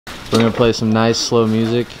We're gonna play some nice slow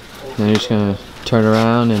music, and then you're just gonna turn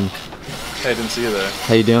around and. Hey, I didn't see you there.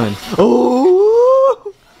 How you doing?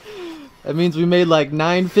 Oh! That means we made like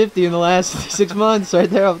 $9.50 in the last 6 months, right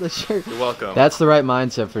there off the shirt. You're welcome. That's the right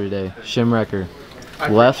mindset for today. Shimwrecker,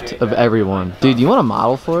 left of everyone. Dude, you want to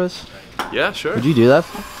model for us? Yeah, sure. Would you do that?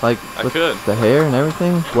 Like I with could. The hair and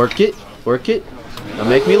everything. Work it, work it. Now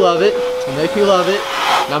make me love it. Now make me love it.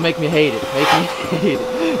 Now make me hate it. Make me hate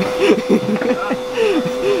it.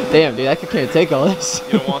 Damn, dude, I can't take all this.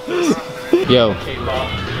 You don't want this. Yo.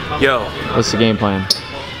 Yo. What's the game plan?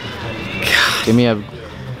 God. Give me a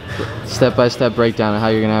step-by-step breakdown of how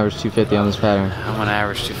you're gonna average 250 on this pattern. I'm gonna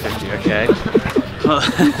average 250, okay? I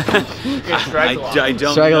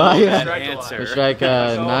don't strike know a lot, yeah. that answer. Strike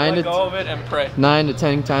 9 to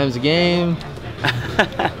 10 times a game.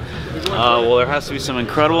 Well, there has to be some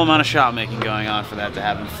incredible amount of shot making going on for that to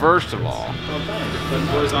happen, first of all.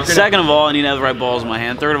 Second of all, I need to have the right balls in my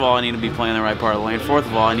hand. Third of all, I need to be playing the right part of the lane. Fourth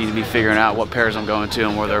of all, I need to be figuring out what pairs I'm going to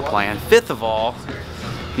and where they're playing. Fifth of all,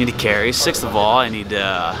 I need to carry. Sixth of all, I need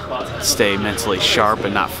to stay mentally sharp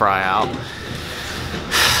and not fry out. You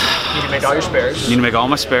need to make all your spares. You need to make all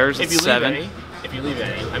my spares. If you leave any. If you leave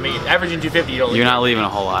any. I mean, averaging 250, you don't leave You're not leaving a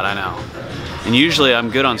whole lot, I know. And usually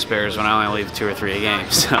I'm good on spares when I only leave 2 or 3 a game,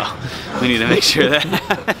 so we need to make sure that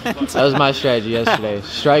happens. That was my strategy yesterday.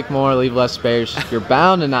 Strike more, leave less spares. You're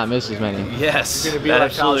bound to not miss as many. Yes. You're going to be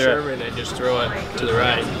like Kyle Sherman and just throw it to the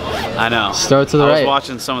right. I know. Just throw it to the right. I was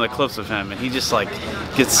watching some of the clips of him, and he just like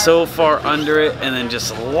gets so far under it and then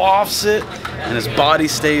just lofts it, and his body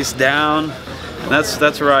stays down. And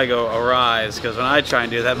that's where I go awry, because when I try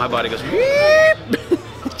and do that, my body goes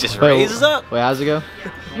just raises up. Wait, how's it go?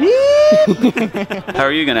 How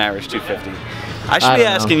are you gonna average 250? I should be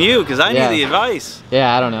asking you, because I need the advice.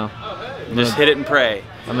 Yeah, I don't know. Just hit it and pray.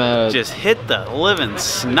 Just hit the living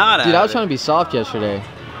snot out. Dude, I was trying to be soft yesterday.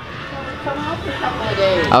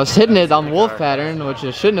 I was hitting it on the wolf pattern, which I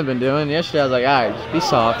shouldn't have been doing. Yesterday I was like, alright, just be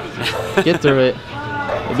soft. Get through it.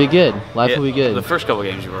 It'll be good. Life will be good. The first couple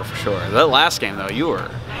games you were for sure. That last game though, you were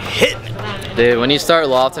hitting it. Dude, when you start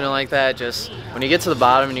lofting it like that, just when you get to the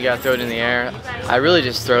bottom and you gotta throw it in the air, I really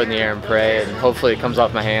just throw it in the air and pray, and hopefully it comes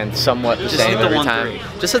off my hand somewhat the same every time.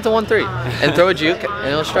 Just hit the 1-3 and throw a juke and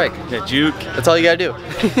it'll strike. Yeah, juke. That's all you gotta do.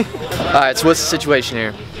 Alright, so what's the situation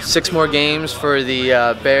here? 6 more games for the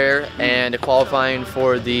Bear and qualifying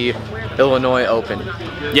for the Illinois Open.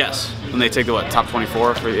 Yes, when they take the top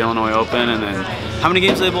 24 for the Illinois Open, and then how many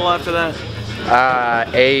games do they bowl after that?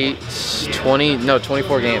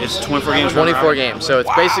 24 games. It's 24 games. 24 games. So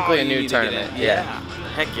it's basically a new tournament. Yeah.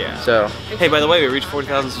 Heck yeah. So. Hey, by the way, we reached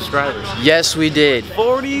 40,000 subscribers. Yes, we did.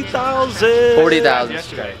 40,000. 40,000.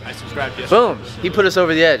 Yesterday. I subscribed yesterday. Boom. He put us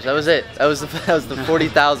over the edge. That was it. That was the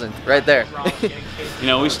 40,000 right there. You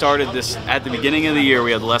know, we started this at the beginning of the year.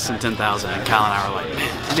 We had less than 10,000, and Kyle and I were like, man,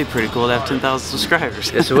 it'd be pretty cool to have 10,000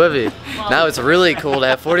 subscribers. Yes, it would be. Now it's really cool to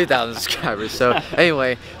have 40,000 subscribers. So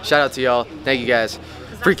anyway, shout out to y'all. Thank you guys.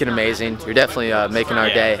 Freaking amazing. You're definitely making our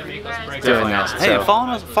day doing that. Hey, so.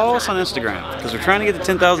 follow us on Instagram, because we're trying to get to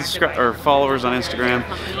 10,000 followers on Instagram.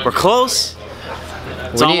 We're close.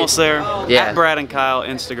 It's almost there. Yeah. At Brad and Kyle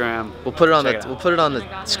Instagram. We'll put it on We'll put it on the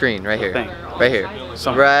screen right here. Right here.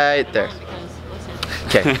 Somewhere. Right there.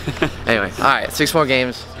 Okay. Anyway, all right. 6 more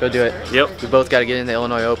games. Go do it. Yep. We both got to get in the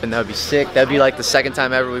Illinois Open. That would be sick. That'd be like the 2nd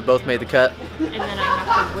time ever we both made the cut.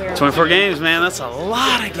 24 games, man. That's a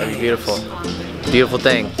lot of games. That'd be beautiful. Beautiful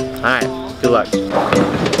thing. All right. Good luck. And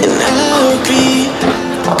I'll be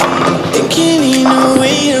thinking in a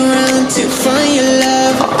way around to find your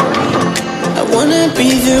love. I wanna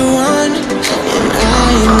be the one, and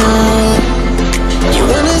I know you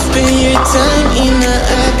wanna spend your time in a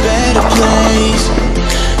better place.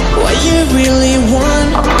 What you really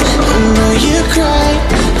want, I know you cry,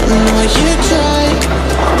 I know you try,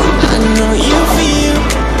 I know you feel,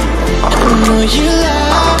 I know you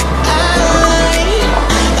lie.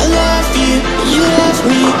 I love you, you love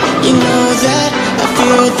me, you know that, I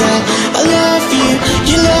feel that. I love you,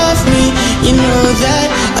 you love me, you know that,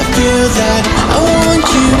 I feel that. I want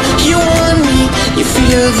you, you want me, you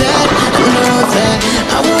feel that, I know that.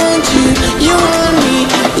 I want you, you want me,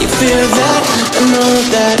 you feel that, I know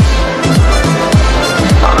that.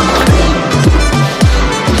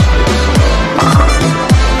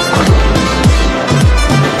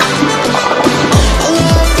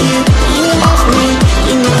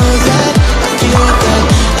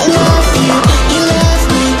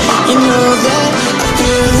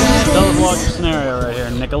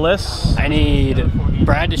 Nicholas. I need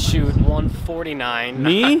Brad to shoot 149.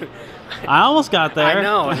 Me? I almost got there. I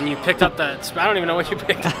know, and you picked up that. I don't even know what you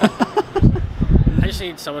picked up. I just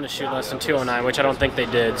need someone to shoot less than 209, which I don't think they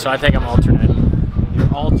did. So I think I'm alternate.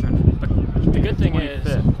 You're alternate. But the good thing is,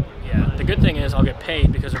 yeah, the good thing is I'll get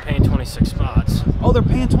paid because they're paying 26 spots. Oh, they're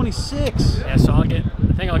paying 26. Yeah, so I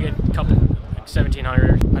think I'll get a couple, like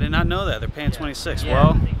 1,700. I did not know that. They're paying 26. Yeah.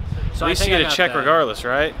 Well, So at least you get a check that. regardless,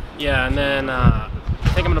 right? Yeah, and then I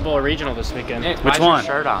think I'm gonna bowl a regional this weekend. Hey, Which why's your one?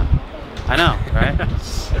 shirt on? I know, right?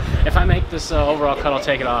 If I make this overall cut, I'll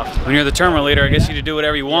take it off. When you're the tournament leader, I guess you can do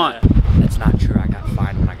whatever you want. That's not true. I got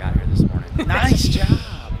fined when I got here this morning. Nice job.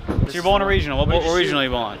 So you're bowling a regional. What regional are you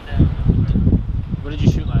bowling? What did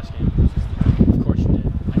you shoot last game? Of course you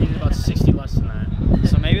did. I needed about 60 less than that.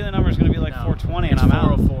 So maybe the number's going to be like 420 and I'm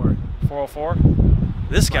out. 404. 404?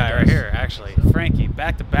 This guy right here, actually. Frankie,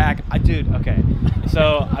 back to back. Dude, okay.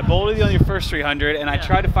 So I bowled with you on your first 300 and I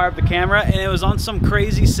tried to fire up the camera and it was on some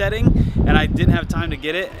crazy setting and I didn't have time to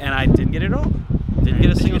get it and I didn't get it at all. Didn't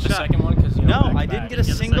get a single shot. The second one? No, I didn't get a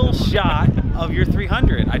single shot of your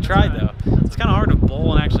 300. I tried though. It's kind of hard to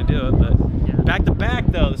bowl and actually do it, but back to back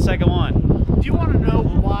though, the second one. Do you want to know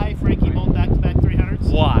why Frankie bowled back-to-back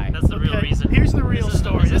 300s? Why? That's the real reason. Here's the real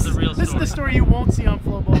story. This is the real story. This is the story you won't see on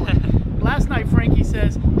Flow Bowling. Last night, Frankie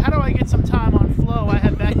says, how do I get some time on Flow? I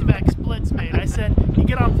have back-to-back splits made. I said, you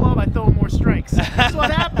get on Flow by throwing more strikes. That's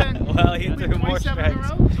what happened. Well, he threw more 27 in a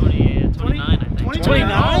strikes. row? 29, I think.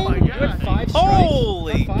 29? Oh my You had God. 5 strikes?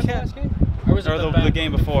 Holy Five cow. last game? Or was it The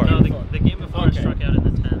game before. No, the game before I struck out in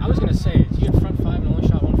the 10. I was going to say, you had front 5 and only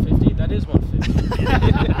shot 150? That is 150.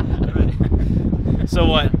 So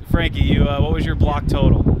what, Frankie? You what was your block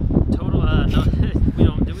total? Total, no, did we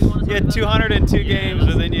want to You had 202 games,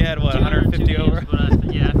 but then you had what, 150 over? But I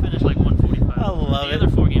finished like 145. I love the it. other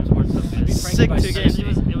 4 games weren't so good. Sick by 2 games.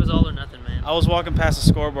 It was all or nothing, man. I was walking past the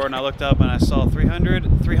scoreboard and I looked up and I saw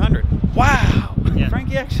 300, 300. Wow! Yeah.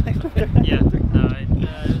 Frankie actually. Yeah, no, it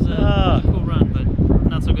was a cool run, but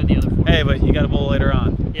not so good the other 4. Hey, but you got a bowl later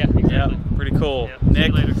on. Yeah, exactly. Yep, pretty cool. Yep, see you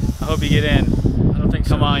Nick, later. I hope you get in. I don't think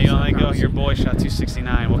so. Come on, you only go. Your boy shot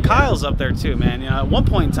 269. Well, Kyle's up there too, man. You know, at one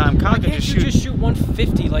point in time, Kyle Why could can't just you shoot. just shoot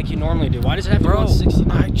 150 like you normally do? Why does it have to be Bro,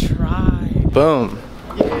 169? I tried. Boom.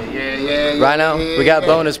 Yeah. Rhino, we got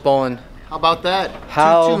bonus bowling. How about that?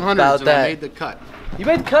 How 200s about and that? I made the cut. You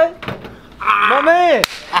made the cut? My man!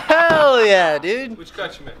 Hell yeah, dude. Which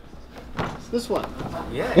cut you made? This one.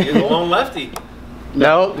 Yeah, you're the lone lefty.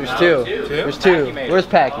 No, there's two. There's two. Where's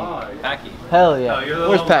Packy? Packy. Hell yeah. No, you're the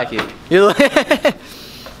Where's lone Packy? You're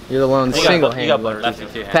the lone single-handed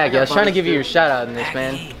lefty. Packy, I was trying to give you your shout out in this,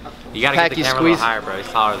 man. You gotta Packy get the camera a little higher, bro. He's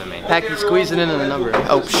taller than me. Packy squeezing into the number.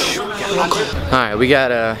 Oh, all right, we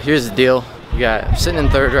got, here's the deal. We got, I'm sitting in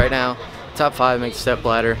 3rd right now. Top 5 make the step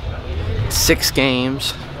ladder. 6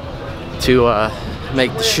 games to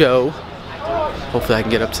make the show. Hopefully I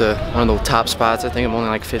can get up to one of the top spots. I think I'm only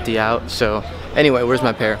like 50 out. So anyway, where's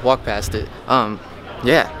my pair? Walk past it.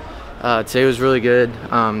 Yeah. Today was really good.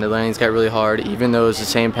 The landings got really hard, even though it was the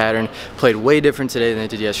same pattern. Played way different today than it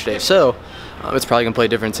did yesterday. So it's probably gonna play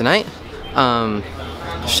different tonight.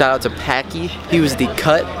 Shout out to Packy. He was the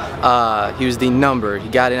cut. He was the number. He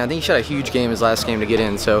got in. I think he shot a huge game his last game to get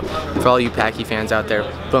in. So for all you Packy fans out there,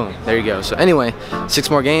 boom, there you go. So anyway, 6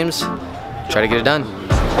 more games. Try to get it done.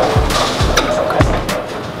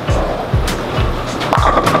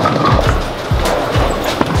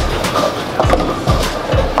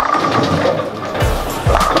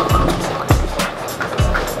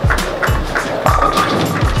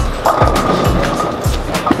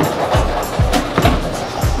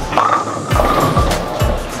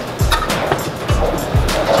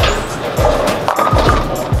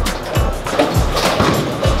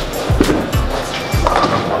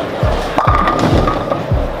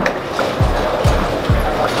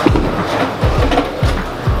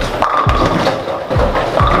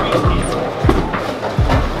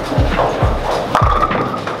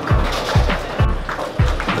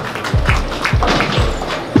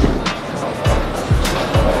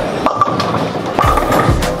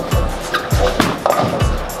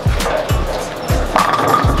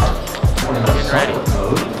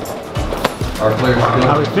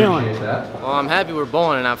 How we feeling? Well, I'm happy we're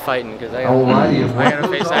bowling and not fighting because I gotta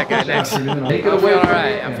face that guy next. I'm feeling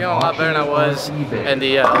alright. I'm feeling a lot better than I was in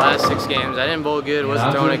the last 6 games. I didn't bowl good,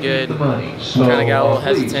 wasn't throwing it good. Kind of got a little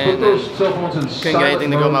hesitant and couldn't get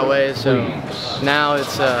anything to go my way. So now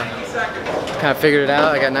it's kind of figured it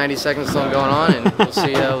out. I got 90 seconds still going on, and we'll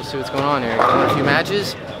see what's going on here. Got a few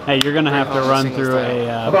matches. Hey, you're gonna have to run through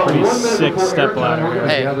a pretty sick step ladder here.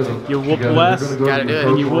 Hey, You whoop Wes, gotta do it.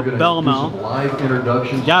 and you whoop Belmonte.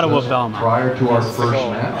 You gotta whoop Belmonte. Prior to our first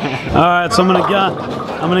match. All right, so I'm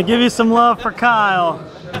gonna give you some love for Kyle.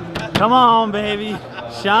 Come on, baby.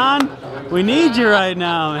 Sean, We need you right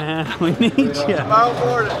now, man. We need you.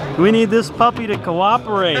 We need this puppy to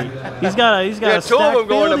cooperate. He's got a stack two of them going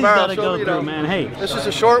field he's tomorrow, got to so, go you through, know, man. Hey, this is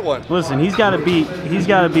a short one. listen, he's got to beat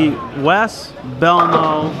Wes,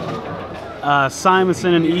 Belmonte,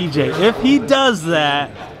 Simonsen, and EJ. If he does that,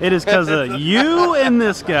 it is because of you and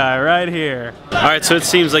this guy right here. All right, so it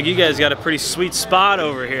seems like you guys got a pretty sweet spot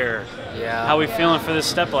over here. Yeah. How we feeling for this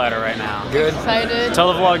stepladder right now? Good. Excited.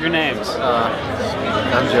 Tell the vlog your names.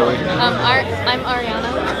 I'm Joey. I'm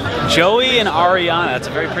Ariana. Joey and Ariana. That's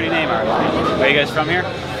a very pretty name, Ariana. Are you guys from here?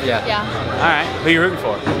 Yeah. Yeah. All right. Who are you rooting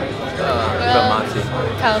for? Belmonte.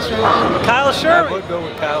 Kyle Sherman. Kyle Sherman. I would go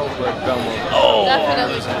with Kyle, but Belmonte. Oh.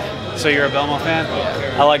 Definitely. So you're a Belmonte fan?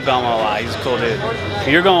 Yeah. I like Belmonte a lot. He's a cool dude.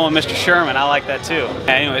 You're going with Mr. Sherman. I like that too.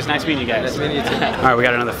 Anyways, nice meeting you guys. Nice meeting you too. All right, we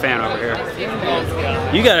got another fan over here.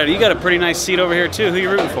 You got a pretty nice seat over here too. Who you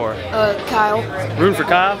rooting for? Kyle. Rooting for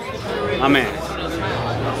Kyle? My man.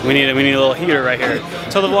 We need a little heater right here.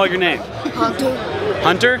 Tell the vlog your name. Hunter.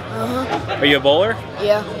 Hunter? Are you a bowler?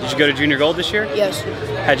 Yeah. Did you go to Junior Gold this year? Yes.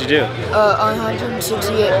 How'd you do?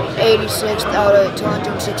 186 out of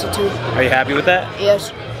 262. Are you happy with that?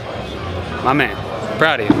 Yes. My man.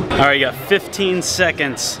 Proud of you. All right, you got 15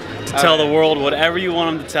 seconds to tell the world whatever you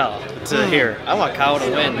want them to tell. To hear. I want Kyle to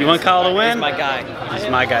win. You want Kyle to win? He's my guy. He's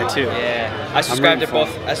my guy too. Yeah. I subscribe to both.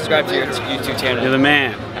 I subscribe to your YouTube channel. You're the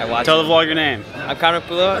man. I watch Tell it. the vlog your name. I'm Connor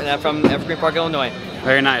Pulo, and I'm from Evergreen Park, Illinois.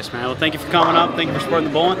 Very nice, man. Well, thank you for coming up. Thank you for supporting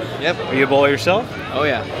the bowling. Yep. Are you a bowler yourself? Oh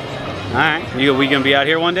yeah. All right. We gonna be out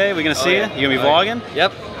here one day? We gonna see you? You gonna be vlogging?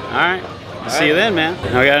 Yep. All right. See you then, man.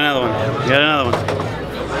 Now we got another one. We got another one.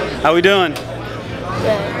 How we doing?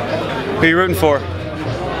 Good. Who you rooting for?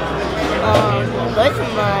 Both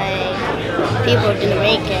of my people didn't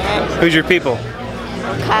make it. Who's your people?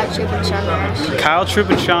 Kyle Troop and Sean Rash. Kyle Troop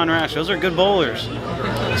and Sean Rash. Those are good bowlers.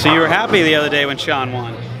 So you were happy the other day when Sean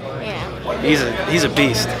won. Yeah. He's a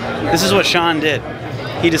beast. This is what Sean did.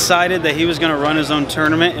 He decided that he was going to run his own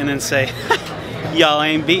tournament and then say, y'all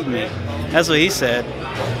ain't beating me. That's what he said.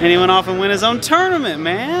 And he went off and won his own tournament,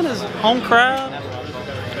 man. His home crowd.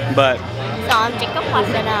 But So I'm Jacob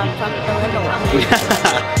Watson. I'm from Illinois.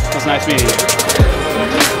 it was nice meeting you.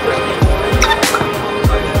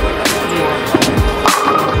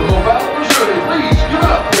 Please give it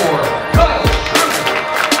up for Kyle Sherman.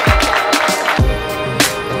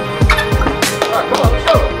 All right, come on, let's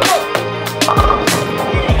go.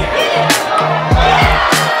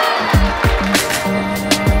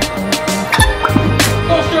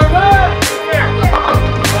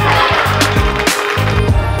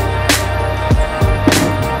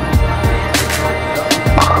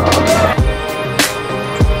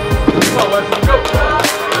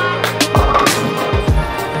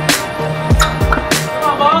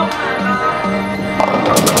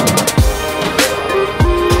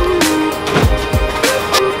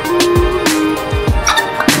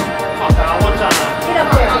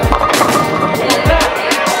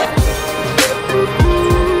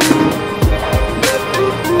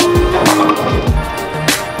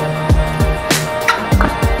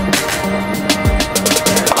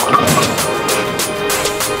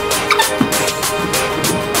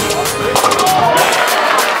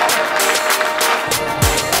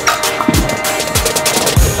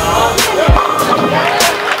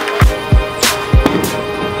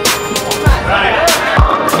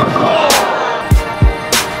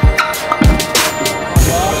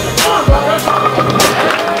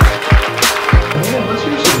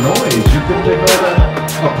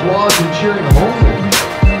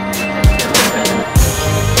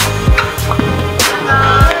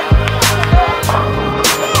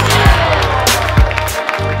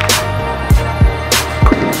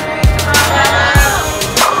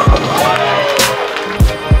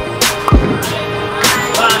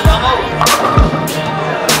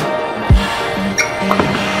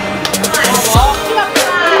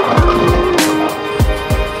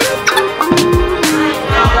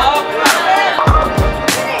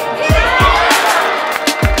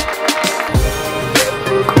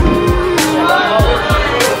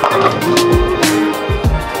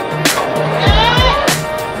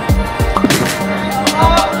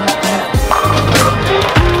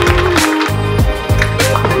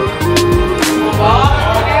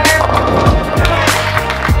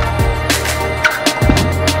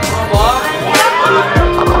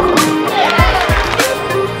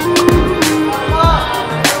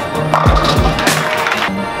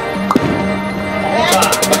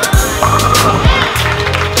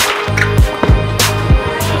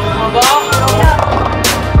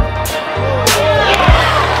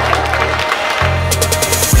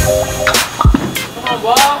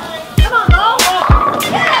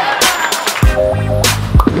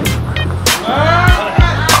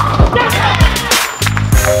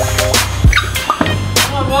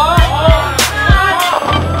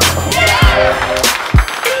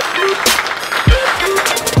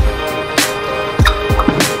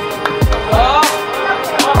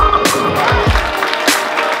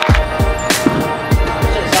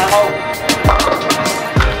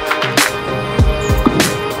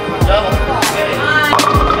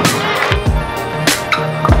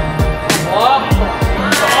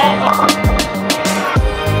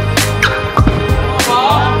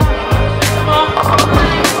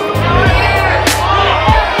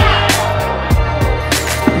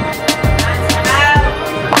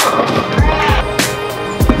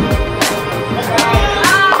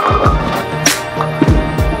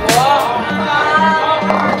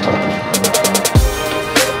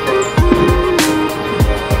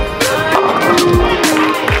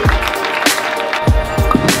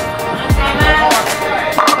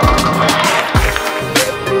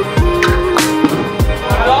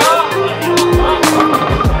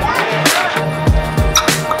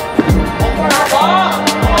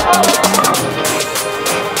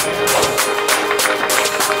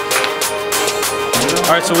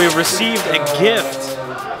 have received a gift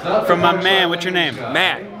from my man. What's your name?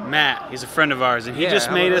 Matt. Matt. He's a friend of ours, and he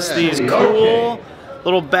just made us these cool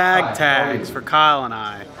little bag tags for Kyle and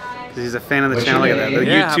I. Because he's a fan of the channel. Look at that. The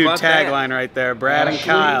YouTube tagline right there. Brad and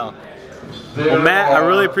Kyle. Well, Matt, I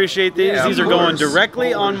really appreciate these. These are going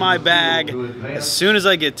directly on my bag as soon as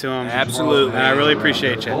I get to them. Absolutely. And I really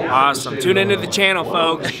appreciate you. Awesome. Tune into the channel,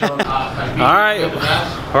 folks. All right.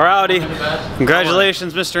 We're outie.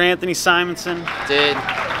 Congratulations, Mr. Anthony Simonsen. Dude,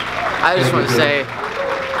 I just want to say,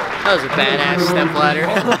 that was a badass step ladder.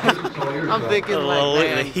 I'm thinking like,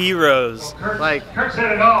 man, heroes. Like,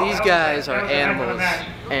 these guys are animals.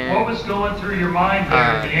 And, what was going through your mind there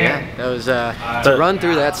at the end? Yeah, that was, to run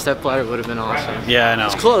through that step ladder would have been awesome. Yeah, I know.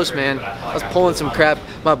 It's close, man. I was pulling some crap.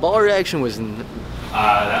 My ball reaction was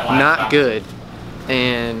not good.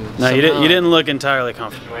 And no, you didn't look entirely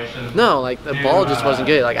comfortable. No, like the ball just wasn't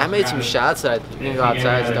good. Like I made some shots that I didn't go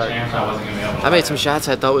outside. I made some shots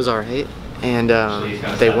I thought was alright, and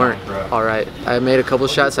they weren't alright. I made a couple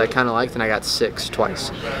shots I kind of liked, and I got 6 twice.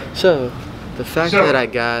 So the fact that I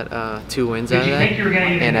got 2 wins out of that,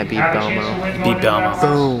 and I beat Belmonte. Beat Belmonte.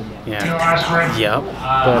 Boom. Yeah. Yep.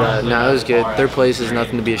 But no, it was good. Their place is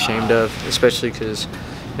nothing to be ashamed of, especially because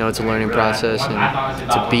you know it's a learning process,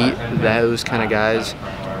 and to beat those kind of guys,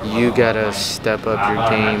 you gotta step up your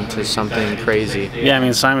game to something crazy. Yeah, I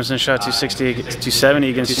mean Simonsen shot 270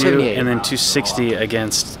 against you, and then 260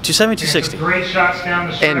 against 260.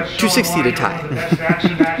 And 260 to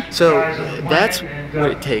tie. So that's what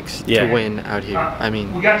it takes to win out here. I mean,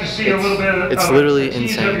 it's literally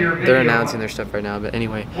insane. They're announcing their stuff right now, but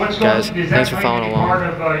anyway, guys, thanks for following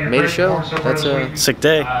along. Made a show. That's a sick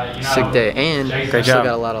day. Sick day, and great still job.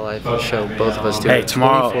 got a lot of life to show both of us too. Hey,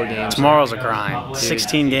 tomorrow's a grind.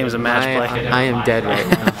 16 games of match play. I am dead right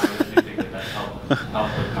now.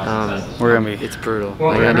 We're gonna be. It's brutal.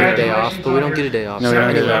 Like, I need a day off, but we don't get a day off. No, so we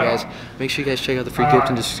don't anyway, get guys, make sure you guys check out the free gift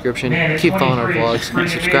in the description. Keep following our vlogs.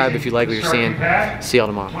 Subscribe if you like what you're seeing. See y'all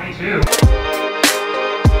tomorrow.